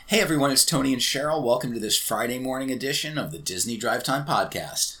Hey everyone, it's Tony and Cheryl. Welcome to this Friday morning edition of the Disney Drive Time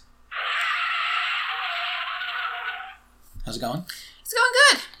Podcast. How's it going? It's going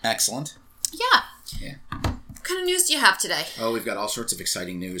good. Excellent. Yeah. What kind of news do you have today? Oh, we've got all sorts of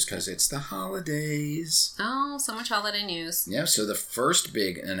exciting news because it's the holidays. Oh, so much holiday news. Yeah, so the first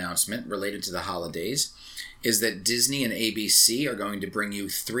big announcement related to the holidays is that Disney and ABC are going to bring you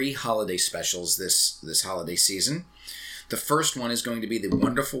 3 holiday specials this holiday season. The first one is going to be the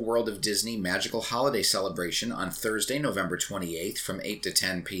Wonderful World of Disney Magical Holiday Celebration on Thursday, November 28th from 8 to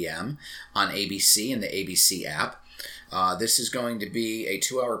 10 p.m. on ABC and the ABC app. This is going to be a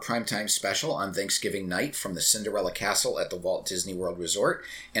 2-hour primetime special on Thanksgiving night from the Cinderella Castle at the Walt Disney World Resort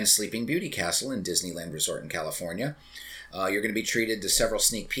and Sleeping Beauty Castle in Disneyland Resort in California. You're going to be treated to several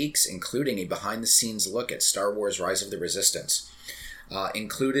sneak peeks, including a behind-the-scenes look at Star Wars Rise of the Resistance.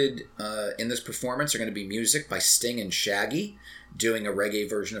 Included in this performance are going to be music by Sting and Shaggy, doing a reggae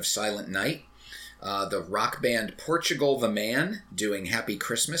version of Silent Night. The rock band Portugal the Man, doing Happy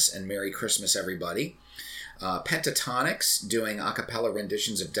Christmas and Merry Christmas Everybody. Pentatonics, doing a cappella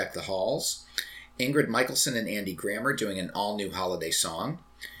renditions of Deck the Halls. Ingrid Michaelson and Andy Grammer, doing an all-new holiday song.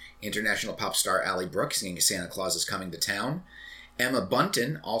 International pop star Ally Brooke, singing Santa Claus is Coming to Town. Emma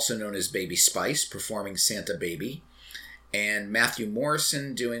Bunton, also known as Baby Spice, performing Santa Baby. And Matthew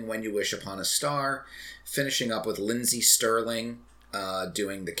Morrison doing When You Wish Upon a Star, finishing up with Lindsey Sterling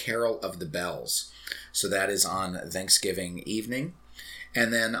doing The Carol of the Bells. So that is on Thanksgiving evening.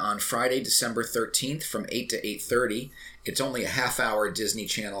 And then on Friday, December 13th from 8 to 8:30, it's only a half-hour Disney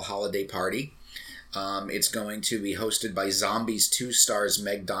Channel holiday party. It's going to be hosted by Zombies 2 stars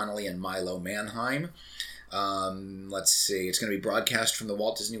Meg Donnelly and Milo Manheim. Let's see, it's going to be broadcast from the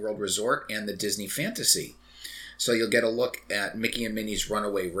Walt Disney World Resort and the Disney Fantasy. So you'll get a look at Mickey and Minnie's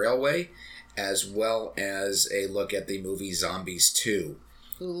Runaway Railway, as well as a look at the movie Zombies 2.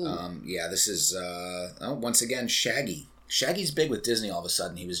 This is, once again, Shaggy. Shaggy's big with Disney all of a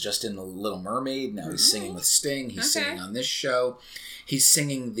sudden. He was just in The Little Mermaid. Now he's singing with Sting. He's singing on this show. He's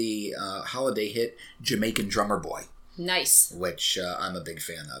singing the holiday hit Jamaican Drummer Boy. Nice. Which I'm a big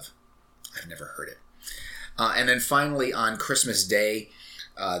fan of. I've never heard it. And then finally on Christmas Day,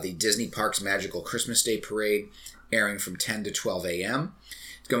 the Disney Parks Magical Christmas Day Parade, airing from 10 to 12 a.m.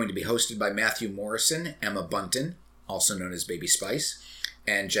 It's going to be hosted by Matthew Morrison, Emma Bunton, also known as Baby Spice,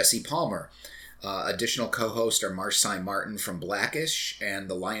 and Jesse Palmer. Additional co-hosts are Marcy Martin from Blackish and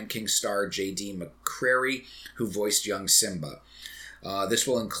the Lion King star J.D. McCrary, who voiced young Simba. This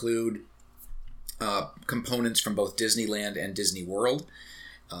will include components from both Disneyland and Disney World.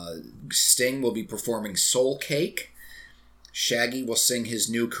 Sting will be performing Soul Cake. Shaggy will sing his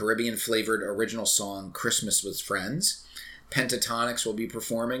new Caribbean-flavored original song, Christmas with Friends. Pentatonics will be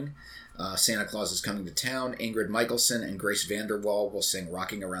performing Santa Claus is Coming to Town. Ingrid Michaelson and Grace Vanderwall will sing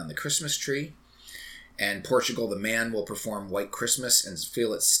Rocking Around the Christmas Tree. And Portugal the Man will perform White Christmas and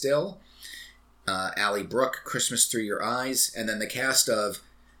Feel It Still. Ally Brooke, Christmas Through Your Eyes. And then the cast of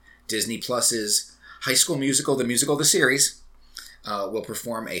Disney Plus's High School Musical, the series, will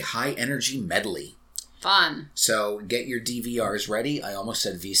perform a high-energy medley. Fun. So get your DVRs ready. I almost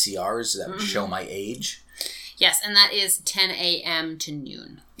said VCRs. That would show my age. Yes, and that is 10 a.m. to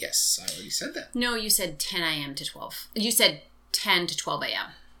noon. Yes, I already said that. No, you said 10 a.m. to 12. You said 10 to 12 a.m.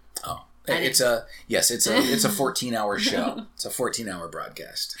 Oh. It's a 14-hour show. It's a 14-hour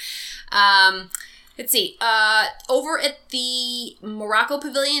broadcast. Let's see. Over at the Morocco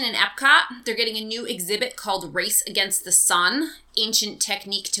Pavilion in Epcot, they're getting a new exhibit called Race Against the Sun, Ancient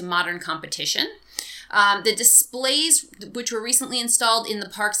Technique to Modern Competition. The displays, which were recently installed in the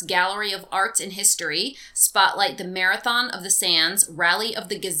park's Gallery of Arts and History, spotlight the Marathon of the Sands, Rally of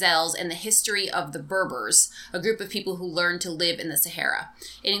the Gazelles, and the history of the Berbers, a group of people who learned to live in the Sahara.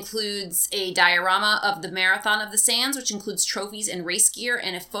 It includes a diorama of the Marathon of the Sands, which includes trophies and race gear,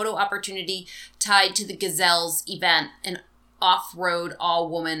 and a photo opportunity tied to the Gazelles event, an off-road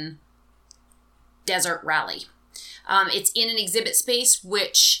all-woman desert rally. It's in an exhibit space,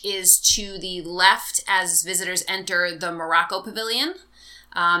 which is to the left as visitors enter the Morocco Pavilion.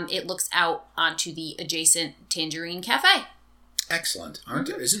 It looks out onto the adjacent Tangerine Cafe. Excellent.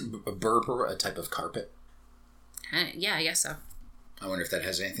 Isn't a Berber a type of carpet? Yeah, I guess so. I wonder if that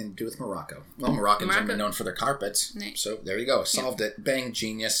has anything to do with Morocco. Well, Moroccans are known for their carpets. So there you go. Solved it. Bang,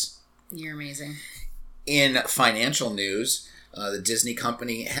 genius. You're amazing. In financial news, the Disney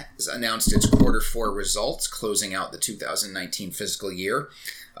company has announced its Q4 results, closing out the 2019 fiscal year.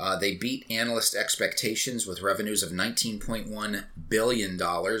 They beat analyst expectations with revenues of $19.1 billion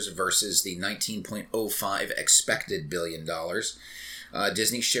versus the $19.05 expected billion.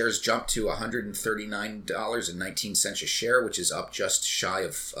 Disney shares jumped to $139.19 a share, which is up just shy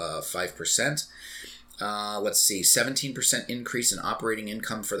of 5%. Let's see, 17% increase in operating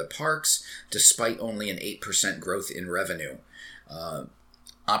income for the parks, despite only an 8% growth in revenue.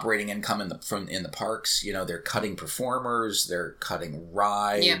 Operating income in the parks, they're cutting performers, they're cutting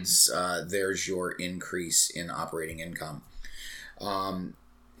rides. Yeah. There's your increase in operating income.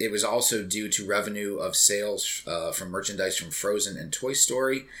 It was also due to revenue of sales from merchandise from Frozen and Toy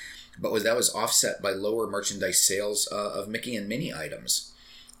Story, but that was offset by lower merchandise sales of Mickey and Minnie items,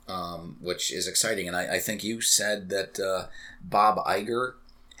 which is exciting. And I think you said that Bob Iger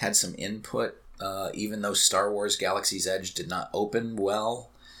had some input, even though Star Wars Galaxy's Edge did not open well.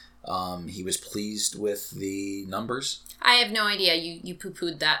 He was pleased with the numbers. I have no idea. You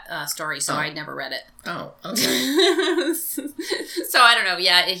poo-pooed that story, so I never read it. Oh, okay. So I don't know.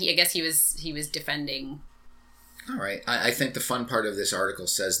 Yeah, I guess he was defending. All right. I think the fun part of this article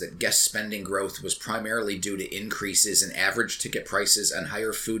says that guest spending growth was primarily due to increases in average ticket prices and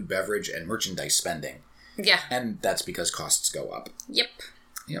higher food, beverage, and merchandise spending. Yeah. And that's because costs go up. Yep.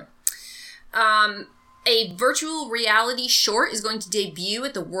 Yep. A virtual reality short is going to debut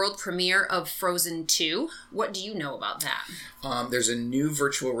at the world premiere of Frozen 2. What do you know about that? There's a new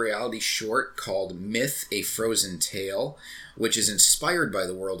virtual reality short called Myth, A Frozen Tale, which is inspired by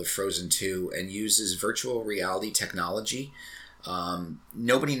the world of Frozen 2 and uses virtual reality technology.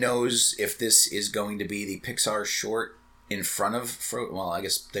 Nobody knows if this is going to be the Pixar short in front of well, I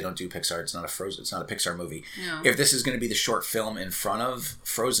guess they don't do Pixar. It's not a Pixar movie. No. If this is going to be the short film in front of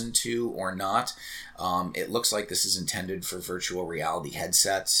Frozen 2 or not, it looks like this is intended for virtual reality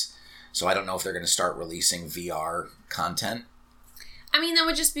headsets. So I don't know if they're going to start releasing VR content. I mean, that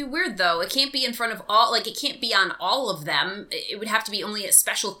would just be weird, though. It can't be in front of it can't be on all of them. It would have to be only at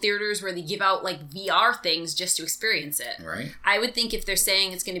special theaters where they give out, VR things just to experience it. Right. I would think if they're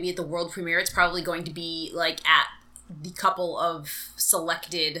saying it's going to be at the world premiere, it's probably going to be, at the couple of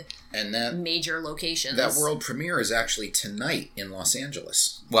selected major locations. That world premiere is actually tonight in Los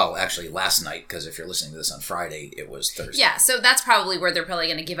Angeles. Well, actually last night, because if you're listening to this on Friday, it was Thursday. Yeah, so that's probably where they're probably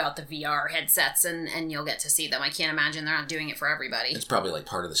going to give out the VR headsets and you'll get to see them. I can't imagine they're not doing it for everybody. It's probably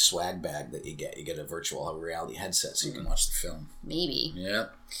part of the swag bag that you get. You get a virtual reality headset so you can watch the film. Maybe. Yeah.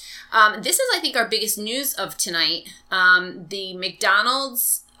 This is, I think, our biggest news of tonight. The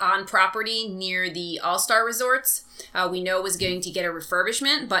McDonald's on property near the All-Star Resorts, we know was going to get a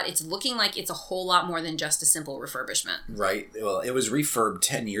refurbishment, but it's looking like it's a whole lot more than just a simple refurbishment. Right. Well, it was refurbed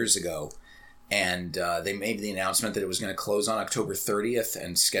 10 years ago, and they made the announcement that it was going to close on October 30th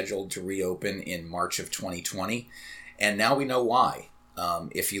and scheduled to reopen in March of 2020. And now we know why.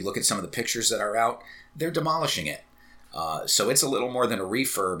 If you look at some of the pictures that are out, they're demolishing it. So it's a little more than a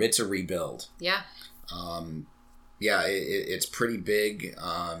refurb. It's a rebuild. Yeah. Yeah, it's pretty big.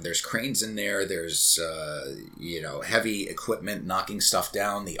 There's cranes in there. There's, heavy equipment knocking stuff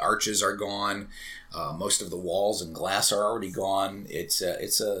down. The arches are gone. Most of the walls and glass are already gone. It's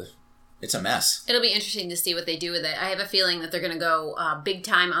a mess. It'll be interesting to see what they do with it. I have a feeling that they're going to go big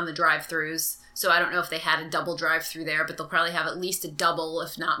time on the drive-thrus. So I don't know if they had a double drive-thru there, but they'll probably have at least a double,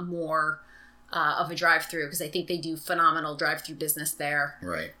 if not more, of a drive-thru, because I think they do phenomenal drive-thru business there.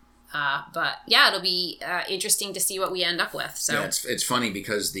 Right. But yeah, it'll be interesting to see what we end up with. So yeah, it's funny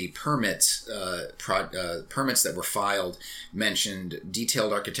because the permits that were filed mentioned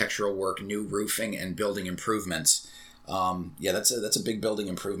detailed architectural work, new roofing, and building improvements. That's a big building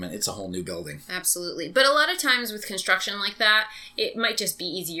improvement. It's a whole new building. Absolutely. But a lot of times with construction like that, it might just be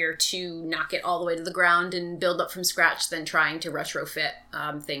easier to knock it all the way to the ground and build up from scratch than trying to retrofit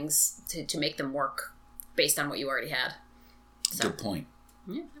things to make them work based on what you already had. So. Good point.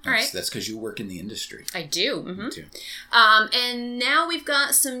 Yeah. All right. That's because you work in the industry. I do. Mm-hmm. Me too. And now we've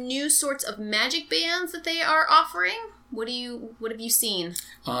got some new sorts of magic bands that they are offering. What have you seen?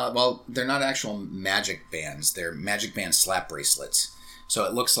 Well, they're not actual magic bands. They're magic band slap bracelets. So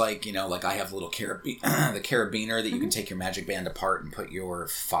it looks like, like I have a little the carabiner that you can take your magic band apart and put your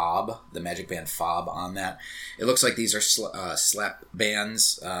fob, the magic band fob, on that. It looks like these are slap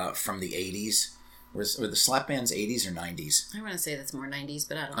bands from the 80s. Were the slap bands 80s or 90s? I want to say that's more 90s,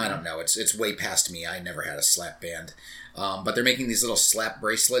 but I don't know. I don't know. It's way past me. I never had a slap band. But they're making these little slap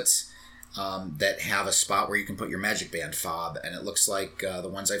bracelets that have a spot where you can put your magic band fob. And it looks like the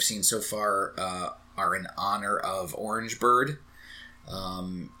ones I've seen so far are in honor of Orange Bird.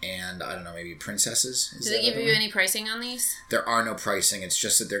 And I don't know, maybe princesses. Do they give you any pricing on these? There are no pricing. It's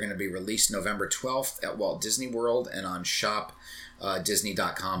just that they're going to be released November 12th at Walt Disney World and on shop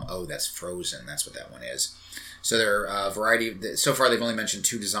Disney.com. Oh, that's Frozen. That's what that one is. So there are a variety of... So far, they've only mentioned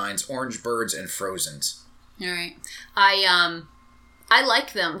 2 designs, Orange Birds and Frozens. All right. I I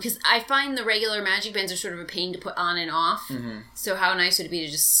like them because I find the regular Magic Bands are sort of a pain to put on and off. Mm-hmm. So how nice would it be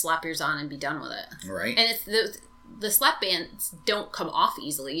to just slap yours on and be done with it? Right. And it's the slap bands don't come off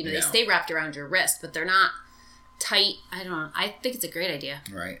easily. You know, they stay wrapped around your wrist, but they're not tight. I don't know. I think it's a great idea.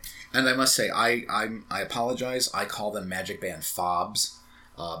 Right. And I must say, I apologize. I call them Magic Band fobs,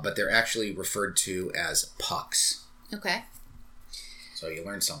 but they're actually referred to as pucks. Okay. So you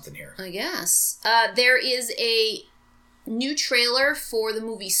learned something here. I guess. There is a new trailer for the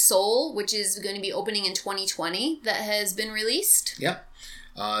movie Soul, which is going to be opening in 2020, that has been released. Yep.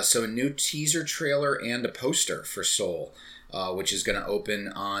 So a new teaser trailer and a poster for Soul, which is going to open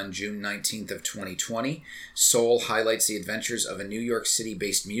on June 19th of 2020. Soul highlights the adventures of a New York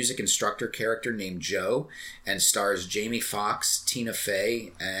City-based music instructor character named Joe and stars Jamie Foxx, Tina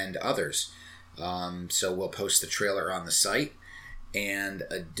Fey, and others. So we'll post the trailer on the site. And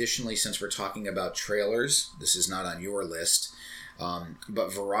additionally, since we're talking about trailers, this is not on your list, but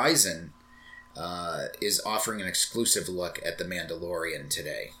Verizon is offering an exclusive look at The Mandalorian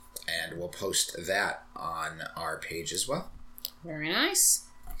today. And we'll post that on our page as well. Very nice.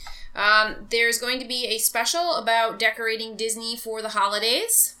 There's going to be a special about decorating Disney for the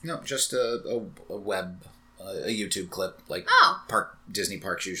holidays. No, just a a YouTube clip like Disney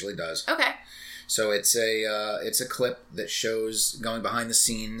Parks usually does. Okay. So it's a clip that shows going behind the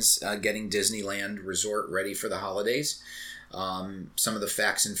scenes, getting Disneyland Resort ready for the holidays. Some of the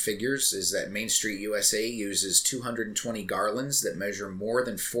facts and figures is that Main Street USA uses 220 garlands that measure more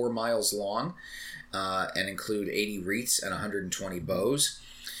than 4 miles long and include 80 wreaths and 120 bows.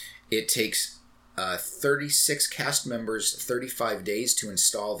 It takes 36 cast members 35 days to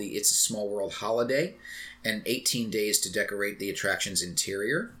install the It's a Small World holiday and 18 days to decorate the attraction's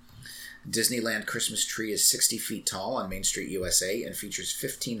interior. Disneyland Christmas tree is 60 feet tall on Main Street, USA, and features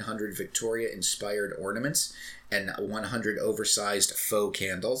 1,500 Victoria-inspired ornaments and 100 oversized faux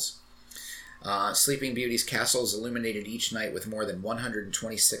candles. Sleeping Beauty's castle is illuminated each night with more than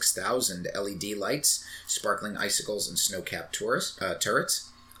 126,000 LED lights, sparkling icicles, and snow-capped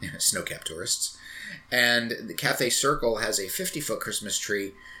turrets. Snow-capped tourists. And the Cathay Circle has a 50-foot Christmas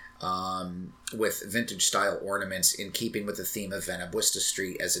tree with vintage-style ornaments in keeping with the theme of Venabuesta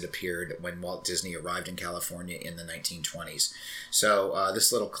Street as it appeared when Walt Disney arrived in California in the 1920s. So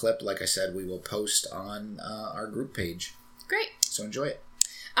this little clip, like I said, we will post on our group page. Great. So enjoy it.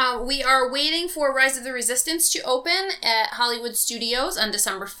 We are waiting for Rise of the Resistance to open at Hollywood Studios on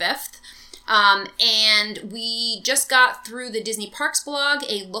December 5th. And we just got through the Disney Parks blog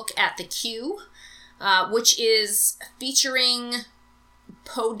a look at the queue, which is featuring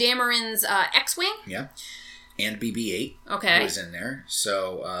Poe Dameron's X-Wing. Yeah. And BB-8 okay. was in there.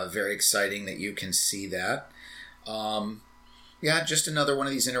 So very exciting that you can see that. Yeah, just another one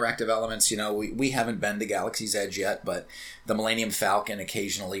of these interactive elements. You know, we haven't been to Galaxy's Edge yet, but the Millennium Falcon,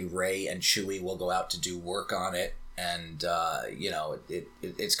 occasionally Rey and Chewie will go out to do work on it. And,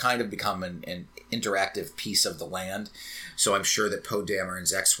 it's kind of become an interactive piece of the land. So I'm sure that Poe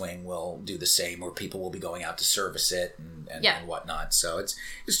Dameron's X-Wing will do the same, where people will be going out to service it and whatnot. So it's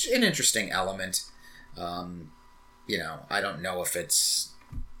an interesting element. I don't know if it's,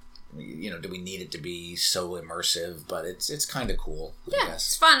 do we need it to be so immersive, but it's kind of cool. Yeah, I guess.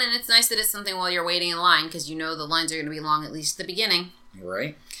 It's fun, and it's nice that it's something while you're waiting in line, because the lines are going to be long, at least at the beginning.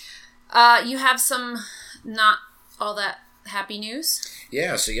 Right. You have some not all that happy news?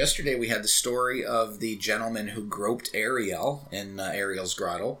 Yeah, so yesterday we had the story of the gentleman who groped Ariel in Ariel's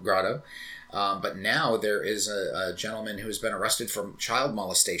grotto. But now there is a gentleman who has been arrested for child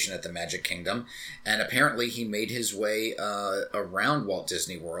molestation at the Magic Kingdom, and apparently he made his way around Walt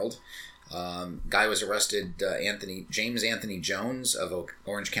Disney World. Guy was arrested, James Anthony Jones of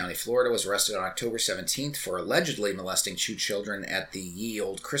Orange County, Florida, was arrested on October 17th for allegedly molesting 2 children at the Ye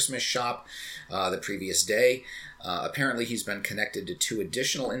Olde Christmas shop the previous day. Apparently he's been connected to 2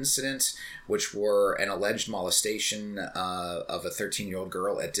 additional incidents, which were an alleged molestation of a 13-year-old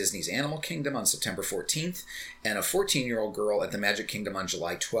girl at Disney's Animal Kingdom on September 14th and a 14-year-old girl at the Magic Kingdom on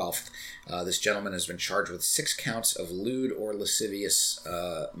July 12th. This gentleman has been charged with 6 counts of lewd or lascivious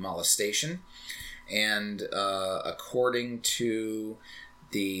molestation. And according to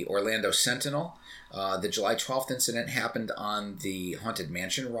the Orlando Sentinel, the July 12th incident happened on the Haunted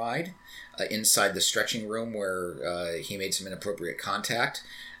Mansion ride inside the stretching room where he made some inappropriate contact.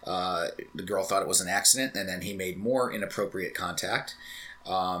 The girl thought it was an accident, and then he made more inappropriate contact.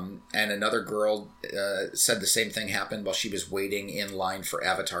 And another girl said the same thing happened while she was waiting in line for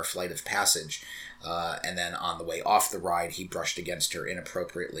Avatar Flight of Passage. And then on the way off the ride, he brushed against her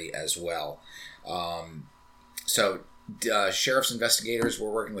inappropriately as well. So Sheriff's investigators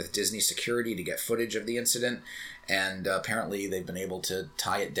were working with Disney security to get footage of the incident, and apparently they've been able to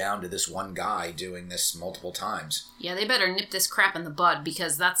tie it down to this one guy doing this multiple times. Yeah, they better nip this crap in the bud,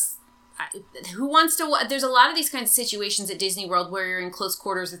 because that's... who wants to... There's a lot of these kinds of situations at Disney World where you're in close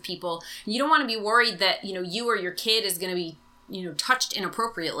quarters with people, and you don't want to be worried that, you or your kid is going to be, touched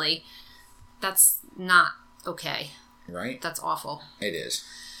inappropriately. That's not okay. Right? That's awful. It is.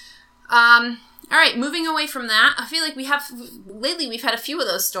 All right, moving away from that, I feel like lately we've had a few of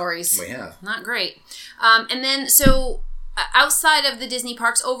those stories. We have. Not great. And then, outside of the Disney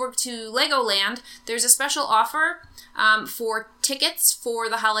parks, over to Legoland, there's a special offer for tickets for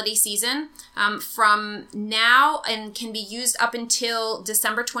the holiday season from now, and can be used up until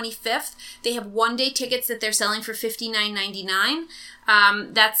December 25th. They have one-day tickets that they're selling for $59.99.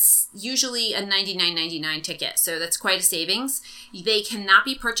 That's usually a $99.99 ticket, so that's quite a savings. They cannot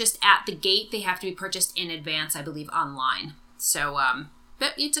be purchased at the gate. They have to be purchased in advance, I believe, online. So,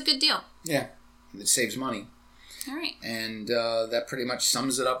 but it's a good deal. Yeah, it saves money. All right. And that pretty much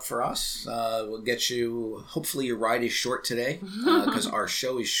sums it up for us. We'll get you... Hopefully your ride is short today, because our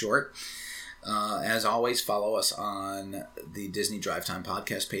show is short. As always, follow us on the Disney Drive Time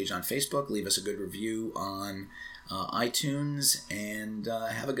podcast page on Facebook. Leave us a good review on iTunes. And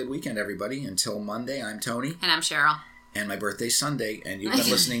have a good weekend, everybody. Until Monday, I'm Tony. And I'm Cheryl. And my birthday's Sunday. And you've been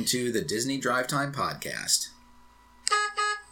listening to the Disney Drive Time podcast.